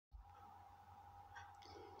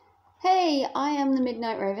Hey, I am the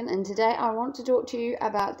Midnight Raven, and today I want to talk to you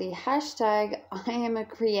about the hashtag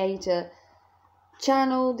IAmACreator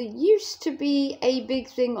channel that used to be a big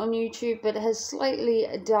thing on YouTube but has slightly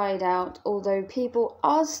died out, although people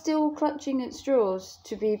are still clutching at straws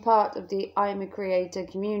to be part of the IAmACreator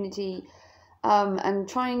community and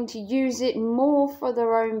trying to use it more for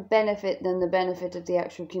their own benefit than the benefit of the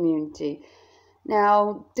actual community.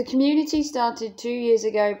 Now, the community started 2 years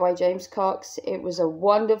ago by James Cox. It was a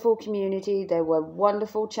wonderful community. There were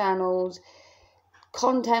wonderful channels.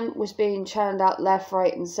 Content was being churned out left,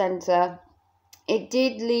 right, and centre. It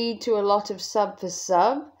did lead to a lot of sub for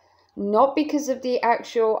sub, not because of the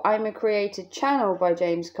actual IAmACreator channel by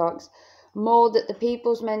James Cox, more that the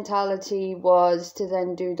people's mentality was to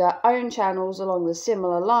then do their own channels along the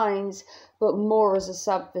similar lines, but more as a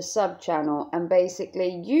sub for sub channel, and basically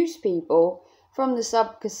use people from the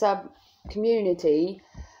sub community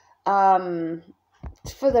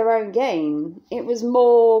for their own gain. It was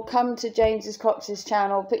more, come to James Cox's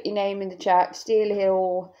channel, put your name in the chat, steal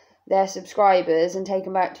all their subscribers and take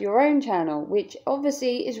them back to your own channel, which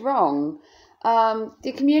obviously is wrong.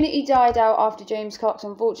 The community died out after James Cox,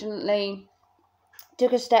 unfortunately,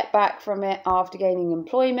 took a step back from it after gaining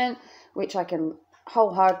employment, which I can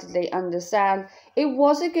wholeheartedly understand. It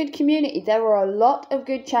was a good community. There were a lot of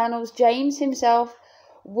good channels. James himself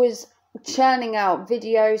was churning out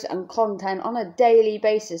videos and content on a daily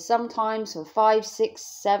basis, sometimes for 5, 6,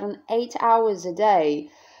 7, 8 hours a day,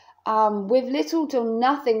 with little to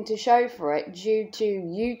nothing to show for it due to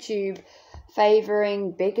YouTube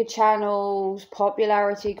favouring bigger channels,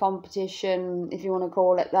 popularity competition, if you want to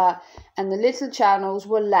call it that, and the little channels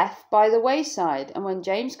were left by the wayside. And when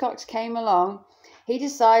James Cox came along, he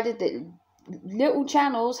decided that little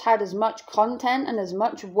channels had as much content and as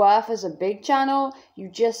much worth as a big channel. You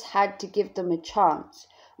just had to give them a chance,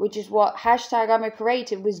 which is what hashtag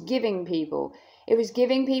IAmACreator was giving people. It was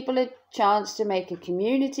giving people a chance to make a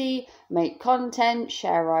community, make content,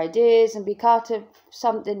 share ideas, and be part of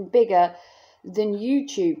something bigger than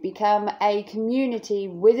YouTube, become a community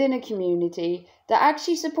within a community that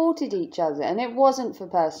actually supported each other, and it wasn't for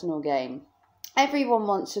personal gain. Everyone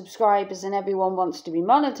wants subscribers and everyone wants to be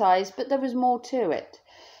monetized, but there was more to it.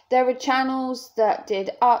 There were channels that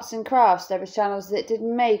did arts and crafts, there were channels that did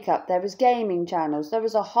makeup, there was gaming channels, there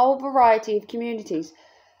was a whole variety of communities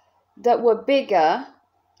that were bigger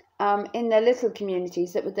in their little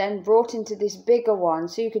communities that were then brought into this bigger one,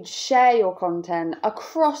 so you could share your content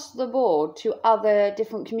across the board to other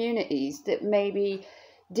different communities that maybe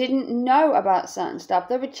didn't know about certain stuff.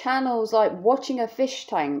 There were channels like watching a fish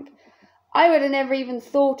tank. I would have never even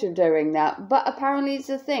thought of doing that, but apparently it's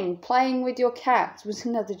a thing. Playing with your cats was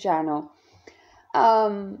another channel.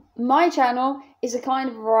 My channel is a kind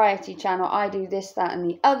of variety channel. I do this, that, and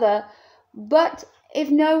the other, but if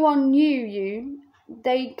no one knew you,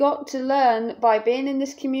 they got to learn by being in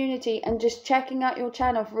this community and just checking out your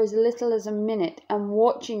channel for as little as a minute and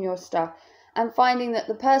watching your stuff and finding that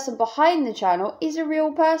the person behind the channel is a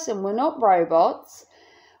real person. We're not robots.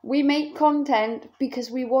 We make content because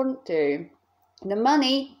we want to. The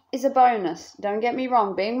money is a bonus. Don't get me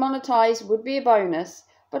wrong. Being monetized would be a bonus,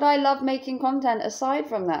 but I love making content aside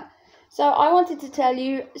from that. So I wanted to tell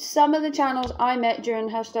you some of the channels I met during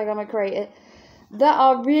hashtag IAmACreator that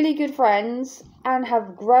are really good friends and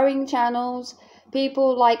have growing channels.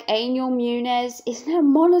 People like Angel Munez is now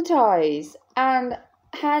monetized, and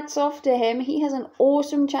hats off to him. He has an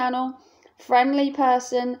awesome channel, friendly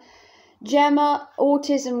person. Gemma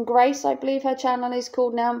Autism Grace, I believe her channel is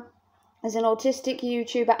called now, is an autistic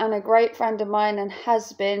YouTuber and a great friend of mine, and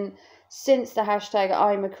has been since the hashtag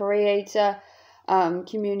IAmACreator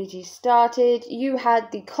community started. You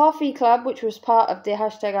had the Coffee Club, which was part of the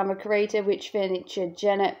hashtag IAmACreator, which featured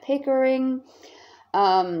Janet Pickering,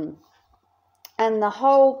 and the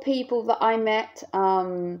whole people that I met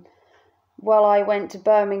while I went to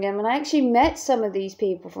Birmingham. And I actually met some of these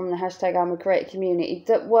people from the hashtag IAmACreator community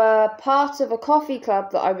that were part of a coffee club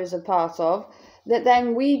that I was a part of, that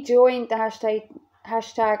then we joined the hashtag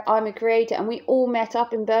IAmACreator, and we all met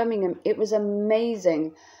up in Birmingham. It was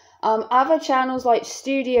amazing. Other channels like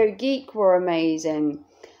Studio Geek were amazing.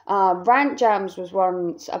 Rant Jams was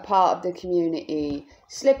once a part of the community.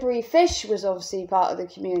 Slippery Fish was obviously part of the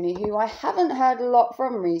community, who I haven't heard a lot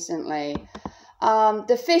from recently.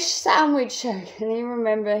 The Fish Sandwich Show, can you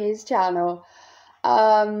remember his channel?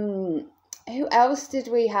 Who else did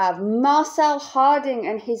we have? Marcel Harding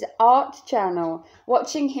and his art channel.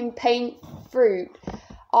 Watching him paint fruit.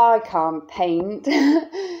 I can't paint.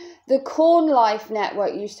 The Corn Life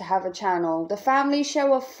Network used to have a channel. The Family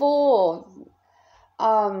Show of 4.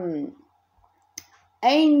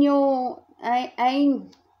 Angel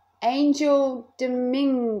Angel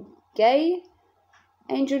Domingue.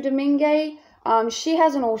 She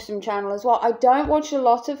has an awesome channel as well. I don't watch a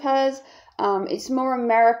lot of hers. It's more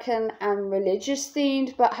American and religious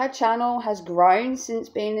themed, but her channel has grown since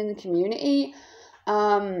being in the community.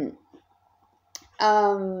 Who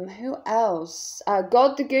else?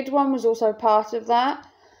 God the Good One was also part of that.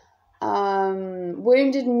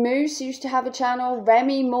 Wounded Moose used to have a channel.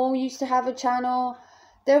 Remy Moore used to have a channel.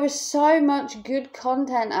 There was so much good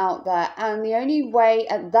content out there, and the only way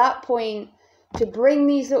at that point to bring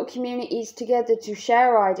these little communities together to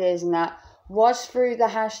share ideas and that was through the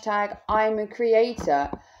hashtag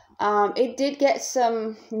IAmACreator. It did get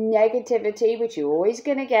some negativity, which you're always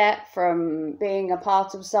going to get from being a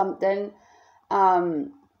part of something.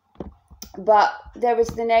 But there was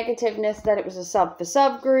the negativeness that it was a sub for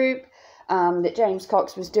sub group, that James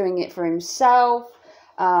Cox was doing it for himself,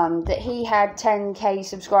 that he had 10k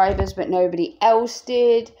subscribers but nobody else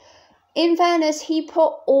did. In fairness, he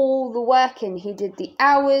put all the work in. He did the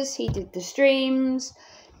hours, he did the streams,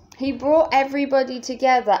 he brought everybody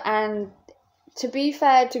together. And to be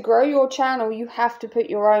fair, to grow your channel, you have to put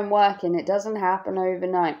your own work in. It doesn't happen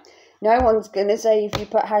overnight. No one's going to say if you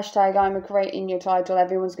put hashtag IAmACreator in your title,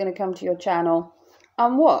 everyone's going to come to your channel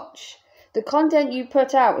and watch. The content you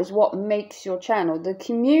put out is what makes your channel. The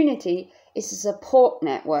community is a support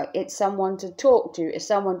network. It's someone to talk to. It's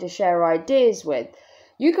someone to share ideas with.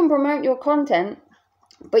 You can promote your content,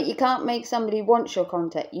 but you can't make somebody want your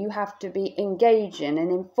content. You have to be engaging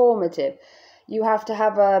and informative. You have to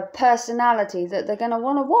have a personality that they're going to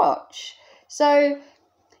want to watch. So,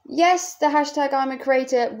 yes, the hashtag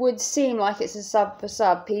IAmACreator would seem like it's a sub for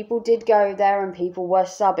sub. People did go there and people were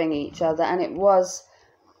subbing each other, and it was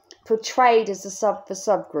portrayed as a sub for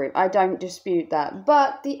sub group. I don't dispute that.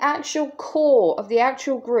 But the actual core of the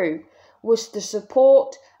actual group was the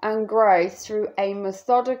support and growth through a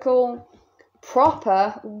methodical,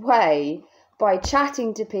 proper way by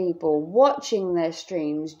chatting to people, watching their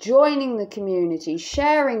streams, joining the community,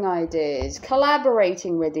 sharing ideas,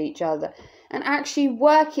 collaborating with each other, and actually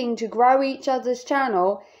working to grow each other's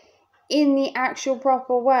channel in the actual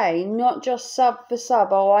proper way, not just sub for sub,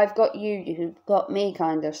 oh, I've got you, you've got me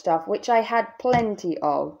kind of stuff, which I had plenty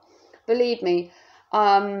of. Believe me,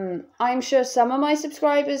 I'm sure some of my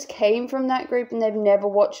subscribers came from that group and they've never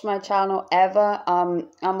watched my channel ever. I'm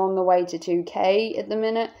on the way to 2k at the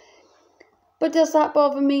minute. But does that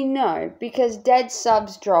bother me? No, because dead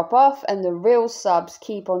subs drop off and the real subs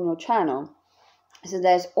keep on your channel. So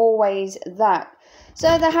there's always that.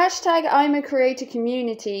 So the hashtag IAmACreator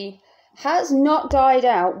community has not died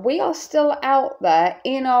out. We are still out there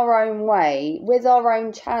in our own way with our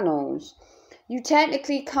own channels. You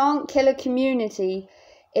technically can't kill a community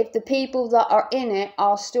if the people that are in it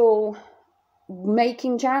are still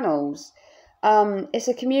making channels. It's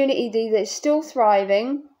a community that's still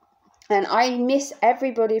thriving. And I miss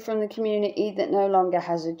everybody from the community that no longer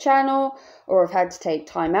has a channel or have had to take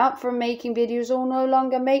time out from making videos or no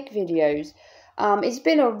longer make videos. It's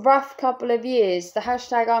been a rough couple of years. The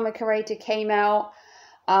hashtag IAmACreator came out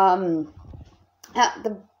at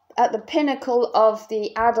the pinnacle of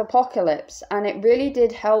the ad apocalypse, and it really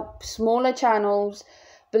did help smaller channels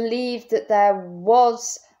believe that there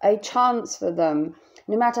was a chance for them.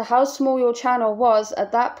 No matter how small your channel was,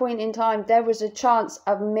 at that point in time, there was a chance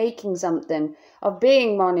of making something, of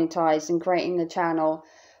being monetized and creating a channel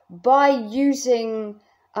by using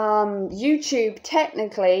YouTube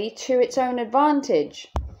technically to its own advantage.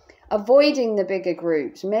 Avoiding the bigger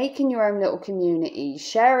groups, making your own little community,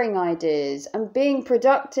 sharing ideas and being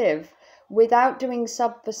productive without doing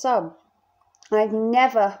sub for sub. I've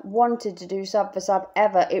never wanted to do sub for sub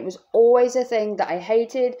ever. It was always a thing that I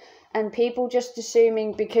hated, and people just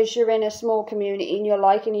assuming because you're in a small community and you're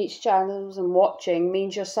liking each channels and watching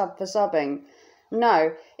means you're sub for subbing.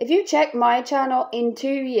 No, if you check my channel in 2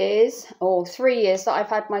 years or 3 years that I've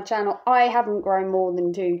had my channel, I haven't grown more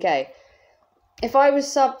than 2k. If I was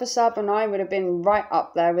sub for sub, and I would have been right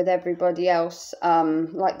up there with everybody else,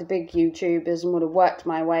 like the big YouTubers, and would have worked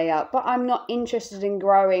my way up. But I'm not interested in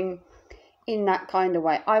growing in that kind of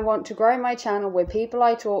way. I want to grow my channel with people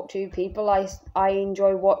I talk to, people I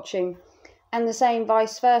enjoy watching, and the same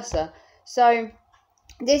vice versa. So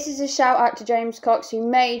this is a shout out to James Cox, who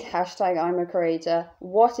made hashtag IAmACreator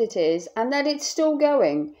what it is, and that it's still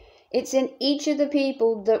going. It's in each of the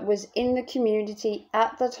people that was in the community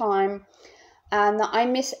at the time, and that I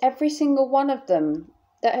miss every single one of them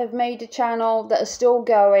that have made a channel that are still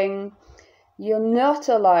going. You're not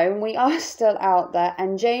alone. We are still out there.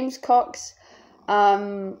 And James Cox,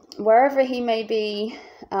 wherever he may be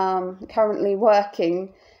currently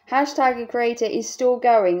working, Hashtag Creator is still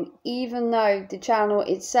going, even though the channel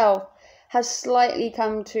itself has slightly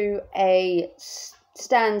come to a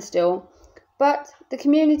standstill. But the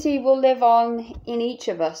community will live on in each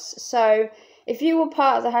of us. So if you were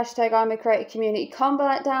part of the hashtag IAmACreator community,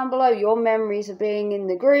 comment down below your memories of being in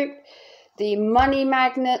the group, the Money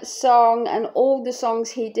Magnet song, and all the songs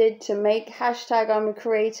he did to make hashtag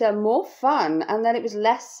IAmACreator more fun, and then it was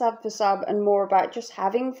less sub for sub and more about just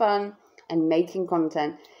having fun and making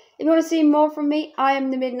content. If you want to see more from me, I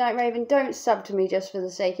am the Midnight Raven. Don't sub to me just for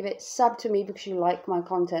the sake of it. Sub to me because you like my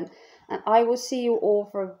content. And I will see you all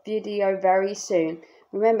for a video very soon.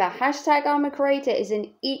 Remember, hashtag IAmACreator is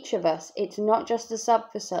in each of us. It's not just the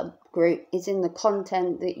sub for sub group. It's in the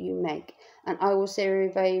content that you make. And I will see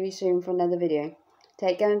you very soon for another video.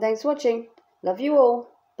 Take care and thanks for watching. Love you all.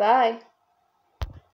 Bye.